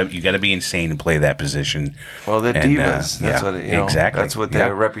 You got to be insane to play that position. Well, they're And, divas. That's what exactly. That's what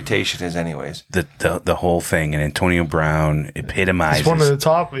their reputation is, anyways. The whole thing, and Antonio Brown epitomizes It's one of the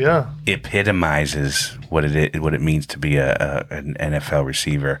top, yeah. epitomizes what it means to be an NFL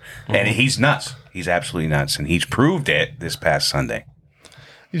receiver, and he's nuts. He's absolutely nuts, and he's proved it this past Sunday.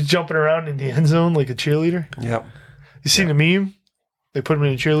 He's jumping around in the end zone like a cheerleader. Yep. You seen the meme? They put him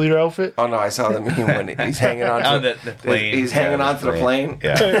in a cheerleader outfit. Oh no, I saw the meme when he's hanging on to the plane. He's hanging on to the plane.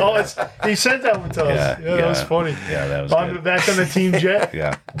 Yeah, He sent that one to us. Yeah, that was funny. Yeah, that was good. Back on the team jet,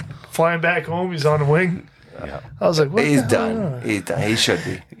 Yeah, flying back home. He's on the wing. yeah, I was like, what He's the hell? done. He's done. He should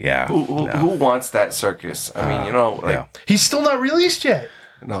be. yeah. Who wants that circus? I mean, yeah. He's still not released yet.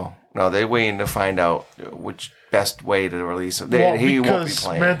 no, they're waiting to find out which best way to release him. Well, He won't be because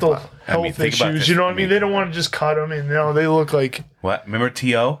playing. mental but- health think about issues. this. You know what I mean? They don't want to just cut him, and they look like. What? Remember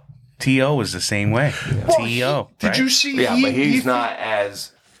T.O.? T.O. was the same way. Well, T.O. Did you see? Yeah, but he's not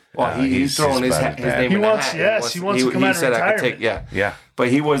as. Well, No, he's he's throwing his about as bad. name He in wants- the hat. yes, he wants to come out of said I could retirement. take. Yeah. But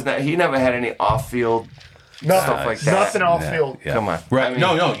he was not. He never had any off-field nothing, stuff like that. nothing off Yeah, field. yeah. Come on. Right. I mean,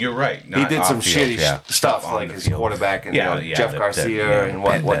 no, you're right. He Not did some off-field, shitty yeah. stuff on like the his field. quarterback and Yeah, Jeff Garcia and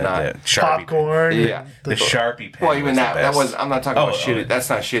whatnot. Sharpie Popcorn. pen. Yeah. The Sharpie pen. Well, even was the that best. was. I'm not talking about Oh, shitty. That's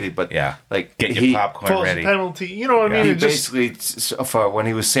not shitty, but Yeah. like Get your he popcorn False ready. penalty. You know what I mean? he It just, basically for when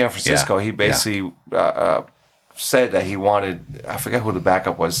he was San Francisco, Yeah. he basically said that he wanted. I forget who the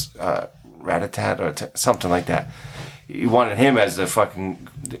backup was, Ratatat or something like that. He wanted him as the fucking.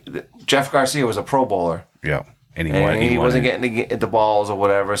 Jeff Garcia was a Pro Bowler. Yeah. And And he wasn't wanted- getting the balls or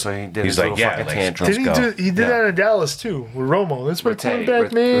whatever, so he did He's his like, little yeah, fucking like, tantrum. let's did go. he did Yeah. that in Dallas too with Romo. That's what Rattay,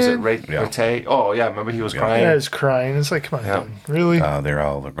 quarterback, man. was it Ray, Yeah. Rattay? Oh yeah, remember he was crying. Yeah, he's crying. It's like, come on, Yeah. dude. Really? They're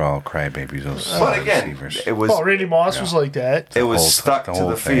all crybabies. Those But again, receivers. it was Oh, Randy Moss was like that. it was whole- stuck the to whole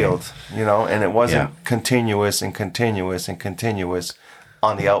the thing. field, and it wasn't Yeah. continuous and continuous and continuous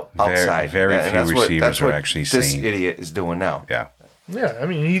on the outside. very And few that's receivers that's are what actually this sane. idiot is doing now. Yeah. Yeah, I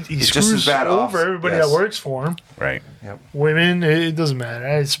mean, he It's just screws as bad over off- everybody yes. that works for him. Right. Women, it doesn't matter.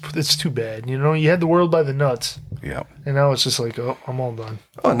 It's too bad. You know, you had the world by the nuts, Yeah. and now it's just like, oh, I'm all done.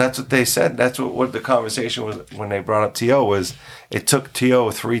 Oh, and that's what they said. That's what the conversation was when they brought up T.O. was it took T.O.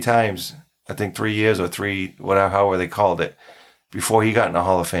 3 times, I think 3 years or 3, whatever, however they called it, before he got in the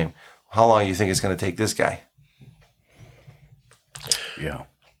Hall of Fame. How long do you think it's going to take this guy? Yeah.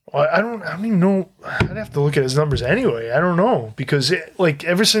 Well, I don't even know. I'd have to look at his numbers anyway. I don't know because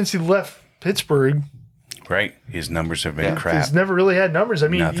ever since he left Pittsburgh, Right. His numbers have been crap. he's never really had numbers. I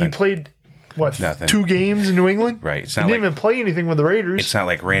mean, he Nothing. played what Nothing. 2 games in New England. Right. It's He not didn't like even play anything with the Raiders. it's not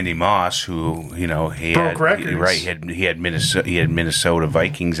like Randy Moss, who he Broke had records. right. He had Minnesota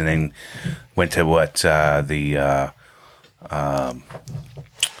Vikings, and then went to the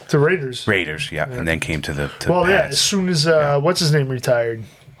to Raiders. Raiders. Yeah, and then came to the Well, yeah. As Pats. soon as what's his name retired,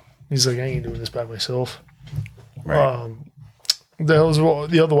 he's like, I ain't doing this by myself. Right. The hell is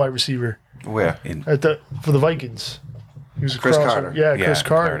the other wide receiver Where? In- for the Vikings? He was a Chris crossover. Carter. Yeah, Chris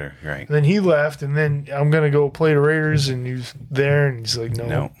Carter. Right. And then he left, and then I'm gonna go play the Raiders, and he's there, and he's like, no.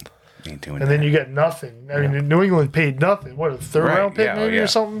 No, ain't doing And that. then you got nothing. I mean, New England paid nothing. What, a third Right, round pick yeah, maybe yeah. or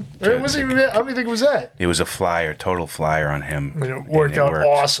something? Or it wasn't even that. I don't even think it was that. It was a flyer, total flyer on him. I mean, it worked out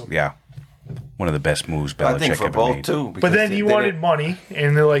awesome. Yeah. One of the best moves I Belichick think for ever both made. too. But because then he wanted didn't- money,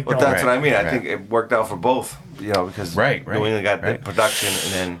 and they're like, But no. that's what I mean. I Right. think it worked out for both. Because Right, New England got right. the production,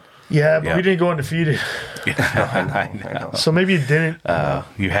 and then Yeah, but Yeah. we didn't go undefeated. I know. So maybe it didn't.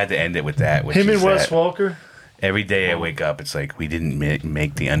 You had to end it with that. Which Him is and Wes that Welker. every day I wake up, it's like we didn't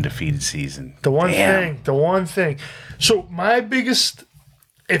make the undefeated season. The one Damn. thing. So my biggest,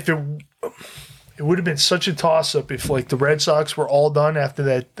 if it would have been such a toss up if like the Red Sox were all done after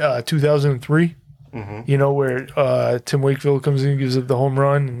that 2003. You know, where Tim Wakefield comes in and gives up the home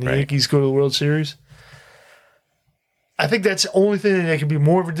run, and the Right. Yankees go to the World Series. I think that's the only thing that could be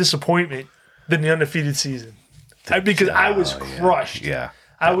more of a disappointment than the undefeated season. Because I was Oh, yeah. crushed. Yeah.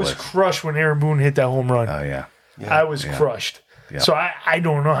 I was crushed when Aaron Boone hit that home run. Oh yeah. I was crushed. Yeah. So I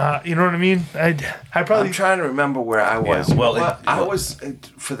don't know how, you know what I mean? I probably, I'm trying to remember where I was. Yeah, well, You know what? I well- was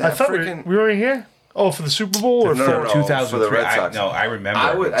for I that thought freaking. we were in here. Oh, for the Super Bowl or No, for no, no. 2003. for the Red Sox. I remember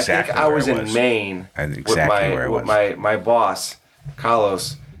I exactly think I where was I in was. Maine Exactly where I with was. my boss,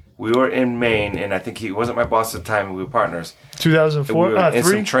 Carlos. We were in Maine, and I think he wasn't my boss at the time. We were partners. 2004, We were in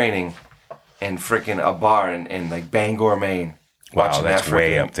some three. training in freaking a bar in like Bangor, Maine. Wow, watching that's that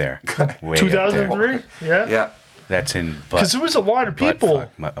way freaking- up there. Way up there. 2003, yeah. Yeah. That's in Because there was a lot of people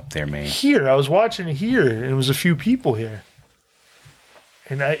up there, Maine. here. I was watching it here, and it was a few people here.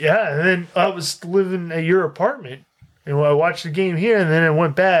 And and then I was living at your apartment, and I watched the game here, and then I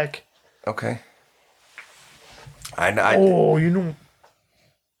went back. Okay. I Oh, you know,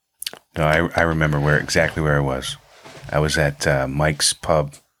 No, I remember exactly where I was. I was at Mike's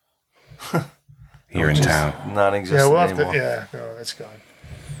Pub here in town. yeah, non-existent we'll have anymore. to. Yeah, no, that's gone.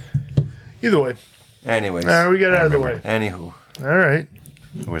 Either way, Anyways. all right, we got out of the way. Anywho. All right.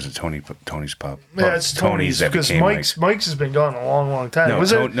 Or was it Tony's Pub? Yeah, it's Tony's that because became Mike's has been gone a long, long time. No,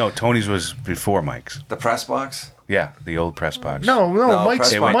 was it? no, Tony's was before Mike's. The press box? Yeah, the old press box. No, No, Mike's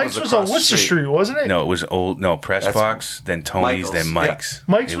Press Box Mike's was was on across the Worcester street. Street, wasn't it? No, it was old. No, press That's box, then Tony's, Michael's, then yeah. Mike's.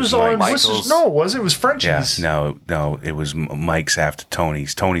 Mike's It was on Mike's. Worcester. Michael's. No, it wasn't. It was Yeah, Frenchie's. no, it was Mike's after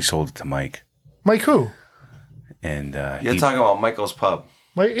Tony's. Tony sold it to Mike, Mike who? and You're talking about Michael's Pub.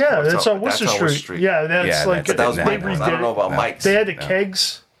 Mike, yeah, What's that's up? on Worcester That's on Worcester Street. Street. Yeah, that's Yeah, like that's- That was They Michael's. I don't know about No. Mike's. they had the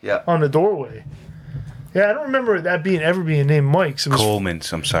kegs Yeah. on the doorway. Yeah, I don't remember that ever being named Mike's. It was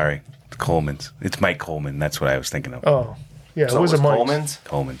Coleman's. I'm sorry, Coleman's. It's Mike Coleman. That's what I was thinking of. oh, yeah, So it wasn't was Mike's. Coleman's?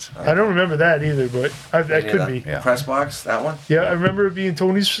 Coleman's. I don't remember that either, but that could be. Yeah. Press box, that one? Yeah, I remember it being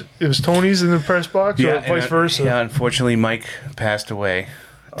Tony's. It was Tony's in the press box, or and, vice versa. Yeah, unfortunately, Mike passed away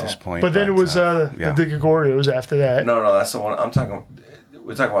at this point. But then it was yeah. the Gregorios after that. No, that's the one I'm talking.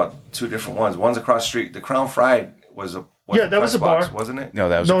 We're talking about two different ones. One's across the street. The Crown Fried was a Yeah, that was press a box, bar. wasn't it? no,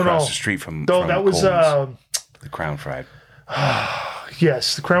 that was No, across no. the street from. No, from that was Coleman's. The Crown Fried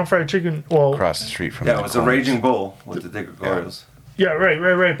yes, the Crown Fried Chicken. Well, across the street from. Yeah, the it was a Coleman's. Raging Bull with the Dick Gregorios. yeah,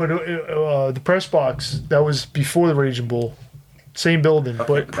 right. But the press box that was before the Raging Bull, same building, but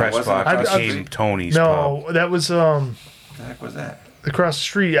but Press That wasn't box across the became street? Tony's no, Pub. that was What the heck was that? across the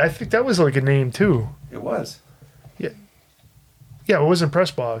street. I think that was like a name too. It was. Yeah, it wasn't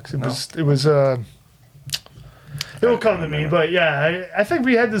press box. It was. It'll come to me, but yeah, I think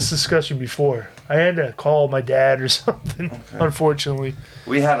we had this discussion before. I had to call my dad or something. Unfortunately,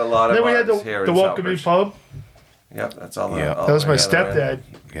 We had a lot of then we had ours here the in Welcome In Southbridge. pub. Yep, that's all. Yeah. all That was my I got around. stepdad.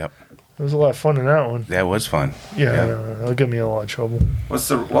 Yep, There was a lot of fun in that one. that was fun. Yeah, Yeah. that'll get me in a lot of trouble.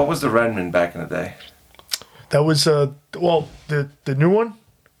 What was the Redmond back in the day? That was the new one.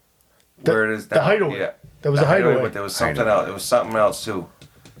 Where it is now? the Hideaway. Yeah. That was the Hideaway. But there was something else. It was something else too.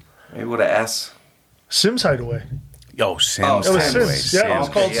 Maybe with an S. Sims Hideaway. Oh, Sims. Oh, It was Hideaway. Sims. Yeah, it was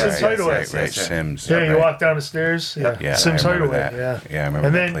called Okay, Sims yes, Hideaway. Right, right, yes. Sims. Yeah, you right. walk down the stairs. Yeah, Yeah, Sims I remember Hideaway. that. Yeah, Yeah, I remember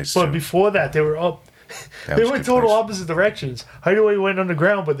And that then, place but too. before that, they were up. That They was a went good total place. opposite directions. Hideaway went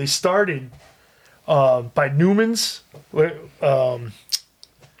underground, but they started by Newman's, right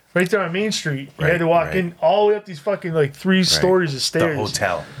there on Main Street. You had to walk Right. in all the way up these fucking like three stories of stairs. The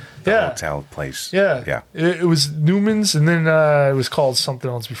hotel. The Yeah. hotel place. Yeah, Yeah. It was Newman's, and then it was called something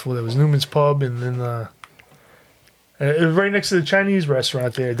else before that. It was Newman's Pub, and then it was right next to the Chinese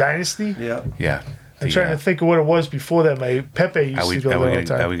restaurant there, Dynasty. Yeah. Yeah. I'm trying to think of what it was before that. My Pepe used Are we, to go there all the are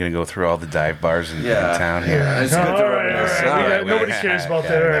time. we going to go through all the dive bars in Yeah. town here? Yeah. It's good to all right, reminisce. all right. All right, Nobody well, cares about yeah,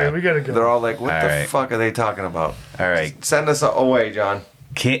 that. All yeah. right, we gotta go. They're all like, what All the right. fuck are they talking about? All right. Send us away, John.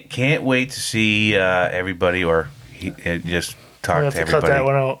 Can't wait to see everybody or just I talk have to to cut that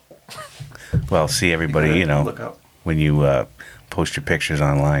one everybody. out. Well, see everybody, you know. Look up. when you post your pictures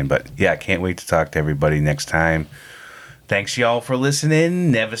online. But yeah, I can't wait to talk to everybody next time. Thanks y'all for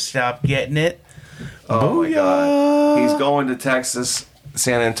listening. Never stop getting it. Oh my God. He's going to Texas,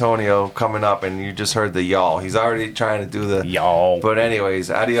 San Antonio coming up, and you just heard the y'all. He's already trying to do the y'all. But anyways,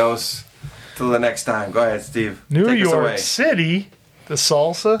 adios. Till the next time. Go ahead, Steve. New Take us away. York City, the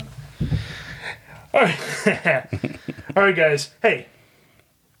salsa. All right. All right, guys. Hey,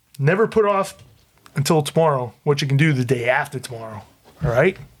 never put off until tomorrow what you can do the day after tomorrow. All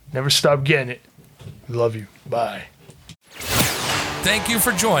right? Never stop getting it. We love you. Bye. Thank you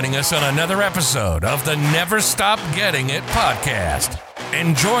for joining us on another episode of the Never Stop Getting It podcast.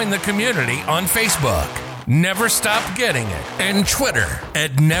 And join the community on Facebook, Never Stop Getting It, and Twitter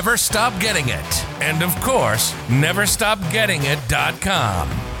at Never Stop Getting It. And of course,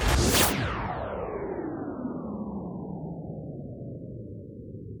 NeverStopGettingIt.com.